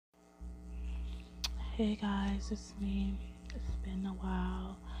Hey guys, it's me. It's been a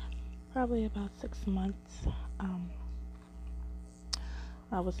while, probably about 6 months. Um,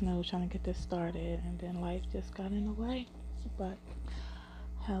 I was new trying to get this started, and then life just got in the way. But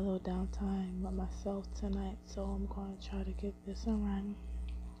had a little downtime with myself tonight, so I'm going to try to get this and run.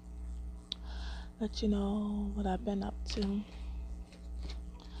 Let you know what I've been up to.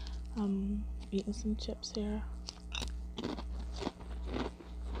 I'm eating some chips here.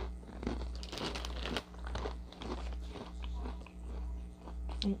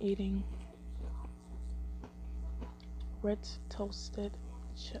 I'm eating Ritz toasted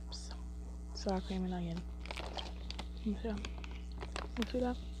chips, sour cream and onion. You see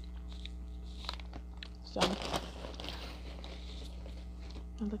that? So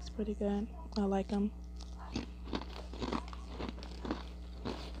it looks pretty good. I like them.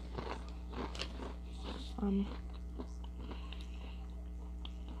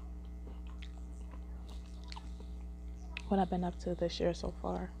 What I've been up to this year so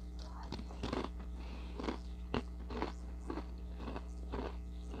far.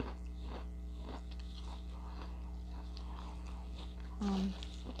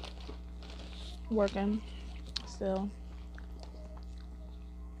 Working still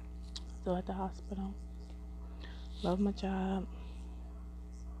at the hospital. Love my job.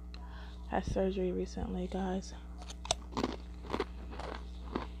 Had surgery recently, guys.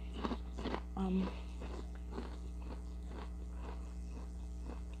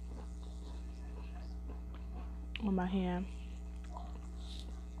 On my hand,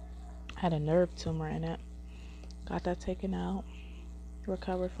 had a nerve tumor in it. Got that taken out.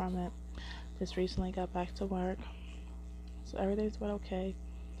 Recovered from it. Just recently got back to work. So everything's been okay.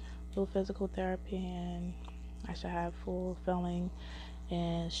 Little physical therapy, and I should have full filling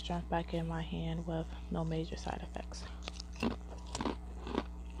and strength back in my hand with no major side effects.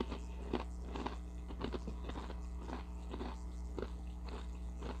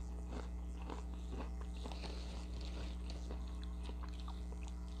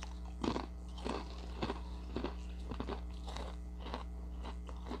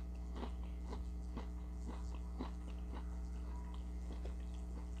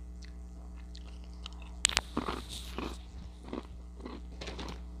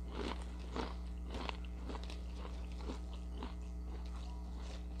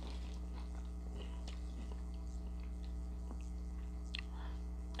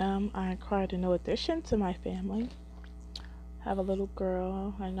 I acquired a new addition to my family. I have a little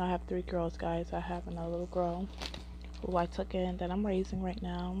girl. I know I have 3 girls, guys. I have another little girl who I took in that I'm raising right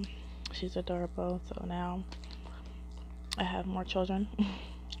now. She's adorable, so now I have more children,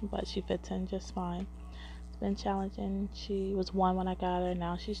 but she fits in just fine. It's been challenging. She was 1 when I got her,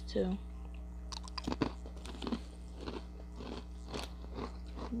 now she's 2.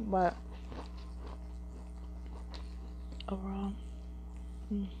 But overall,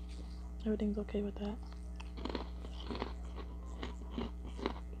 everything's okay with that.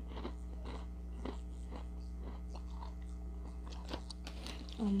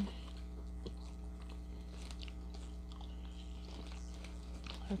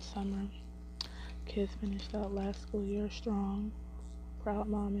 It's summer. Kids finished out last school year strong. Proud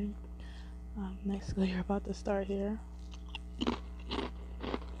mommy. Next school year about to start here.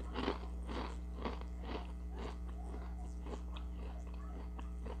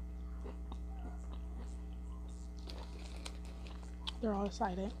 They're all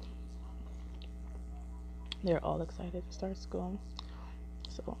excited. They're all excited to start school.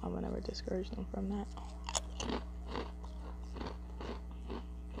 So I would never discourage them from that.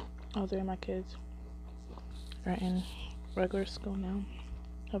 All 3 of my kids are in regular school now.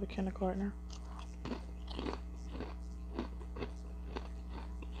 I have a kindergartner.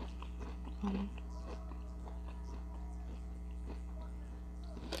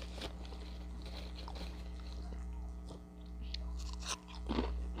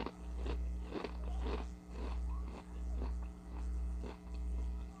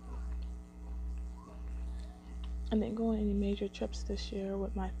 I didn't go on any major trips this year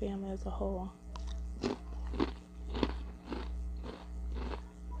with my family as a whole.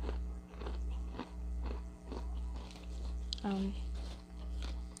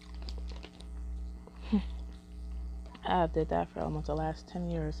 I did that for almost the last 10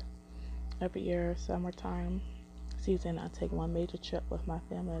 years. Every year, summertime season, I take 1 major trip with my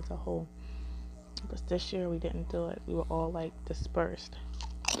family as a whole. But this year we didn't do it. We were all like dispersed.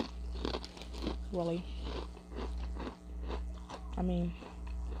 Really. I mean,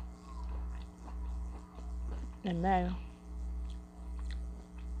 in May,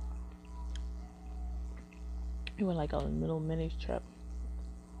 we went like a little mini trip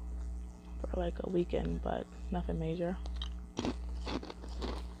for for like a weekend, but nothing major.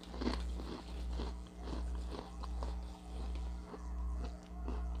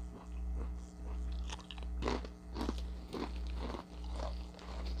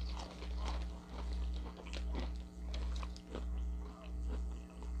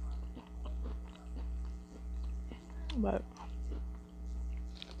 But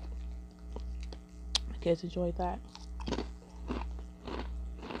the kids enjoyed that.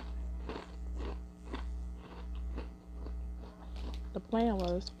 The plan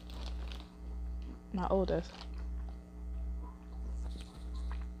was my oldest.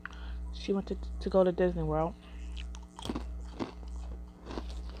 She wanted to go to Disney World.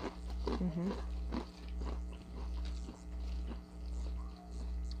 The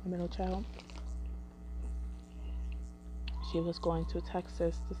middle child. She was going to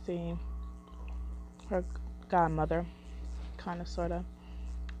Texas to see her godmother, kind of, sort of.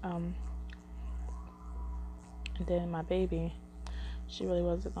 And then my baby, she really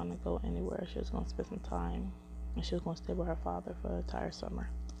wasn't going to go anywhere. She was going to spend some time, and she was going to stay with her father for the entire summer,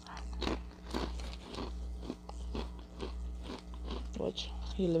 which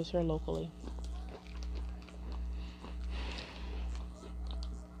he lives here locally.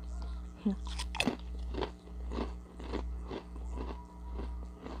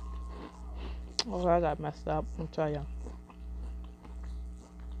 Oh, I got messed up, I'll tell you.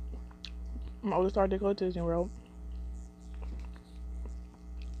 My oldest started to go to Disney World.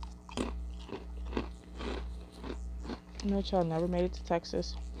 My child never made it to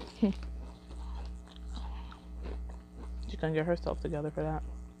Texas. She couldn't get herself together for that.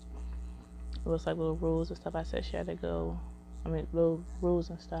 It was like little rules and stuff. I said she had to go. Little rules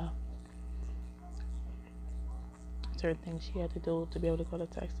and stuff. Certain things she had to do to be able to go to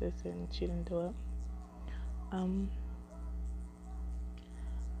Texas, and she didn't do it.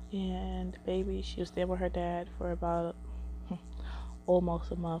 And baby, she was there with her dad for about almost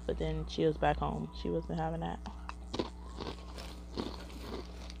a month, but then she was back home. She wasn't having that.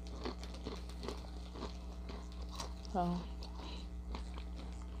 So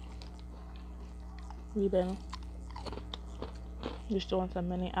we've been just doing some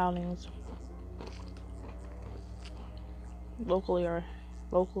mini outings locally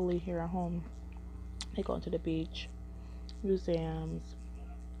here at home. They go to the beach, museums,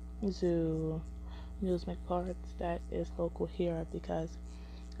 zoo, amusement parks. That is local here because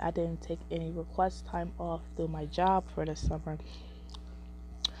I didn't take any request time off through my job for the summer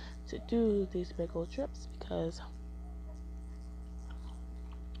to do these big old trips because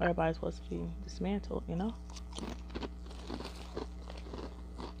everybody's supposed to be dismantled, you know?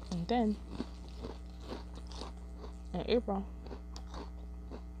 And then in April,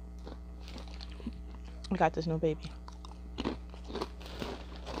 I got this new baby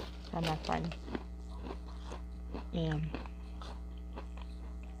from my friend, and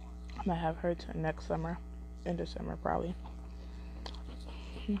I might have her to next summer, in December probably.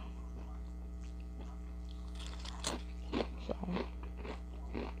 So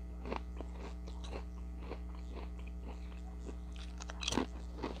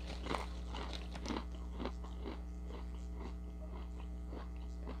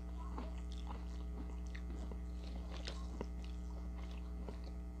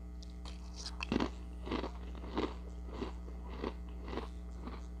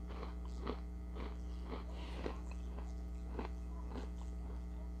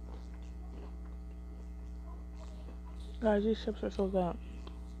guys, these chips are so good.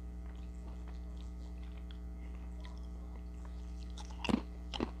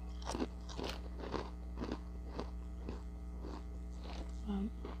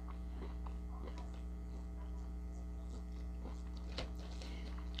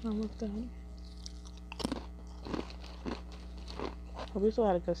 Almost done. But we still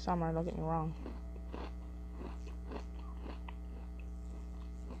had a good summer, don't get me wrong.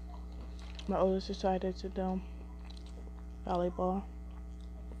 My oldest decided to do volleyball.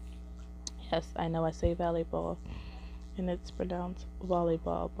 Yes, I know I say volleyball and it's pronounced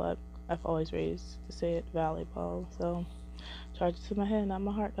volleyball, but I've always raised to say it volleyball. So charge it to my head, not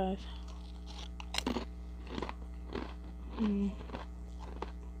my heart, guys.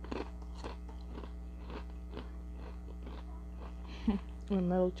 My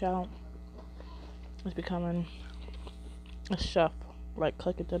middle child is becoming a chef, like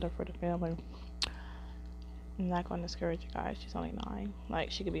cooking dinner for the family. I'm not going to discourage you guys. She's only 9. Like,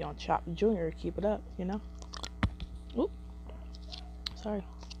 she could be on Chop Junior. Keep it up, you know? Oop. Sorry.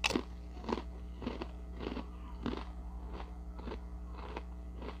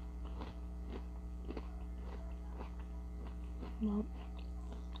 Well,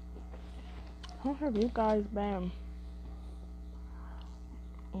 How have you guys been?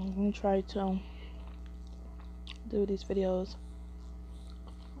 I'm gonna try to do these videos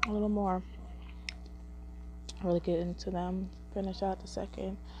a little more, really get into them, finish out the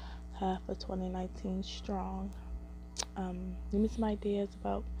second half of 2019 strong. Give me some ideas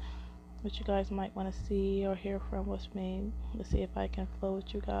about what you guys might want to see or hear from with me, to see if I can flow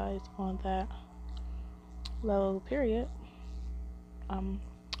with you guys on that level, period. I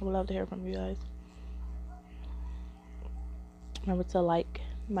would love to hear from you guys. Remember to like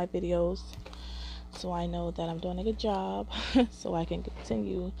my videos so I know that I'm doing a good job, so I can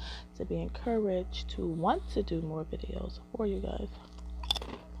continue to be encouraged to want to do more videos for you guys.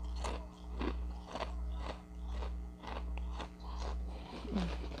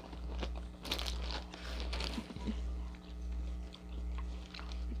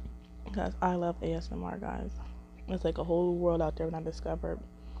 Because I love ASMR, guys. It's like a whole world out there, and I discovered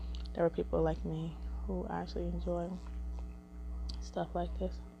there were people like me who actually enjoy stuff like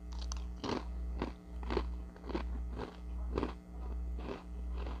this.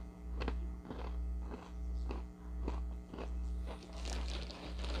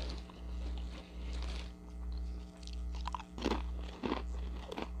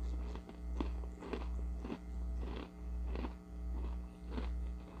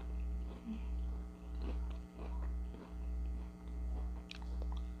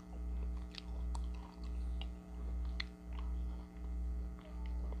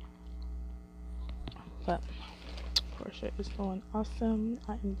 But Portia is doing awesome.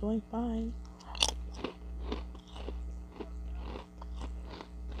 I am doing fine.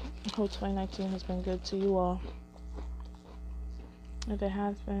 I hope 2019 has been good to you all. If it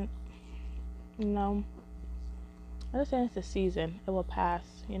has been, I understand it's a season. It will pass,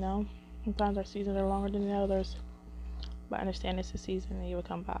 Sometimes our seasons are longer than the others. But I understand it's a season and you will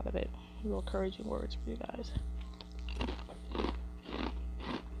come out of it. Real encouraging words for you guys.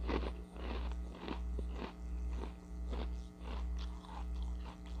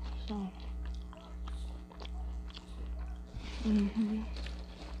 So,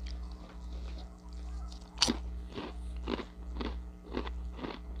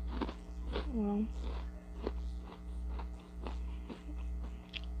 well,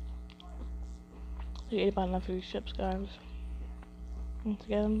 you ate about enough of these chips, guys. Once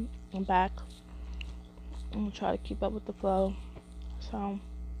again, I'm back. I'm gonna try to keep up with the flow. So,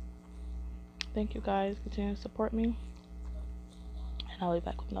 thank you guys. Continue to support me. And I'll be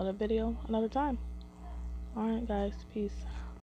back with another video another time. Alright, guys. Peace.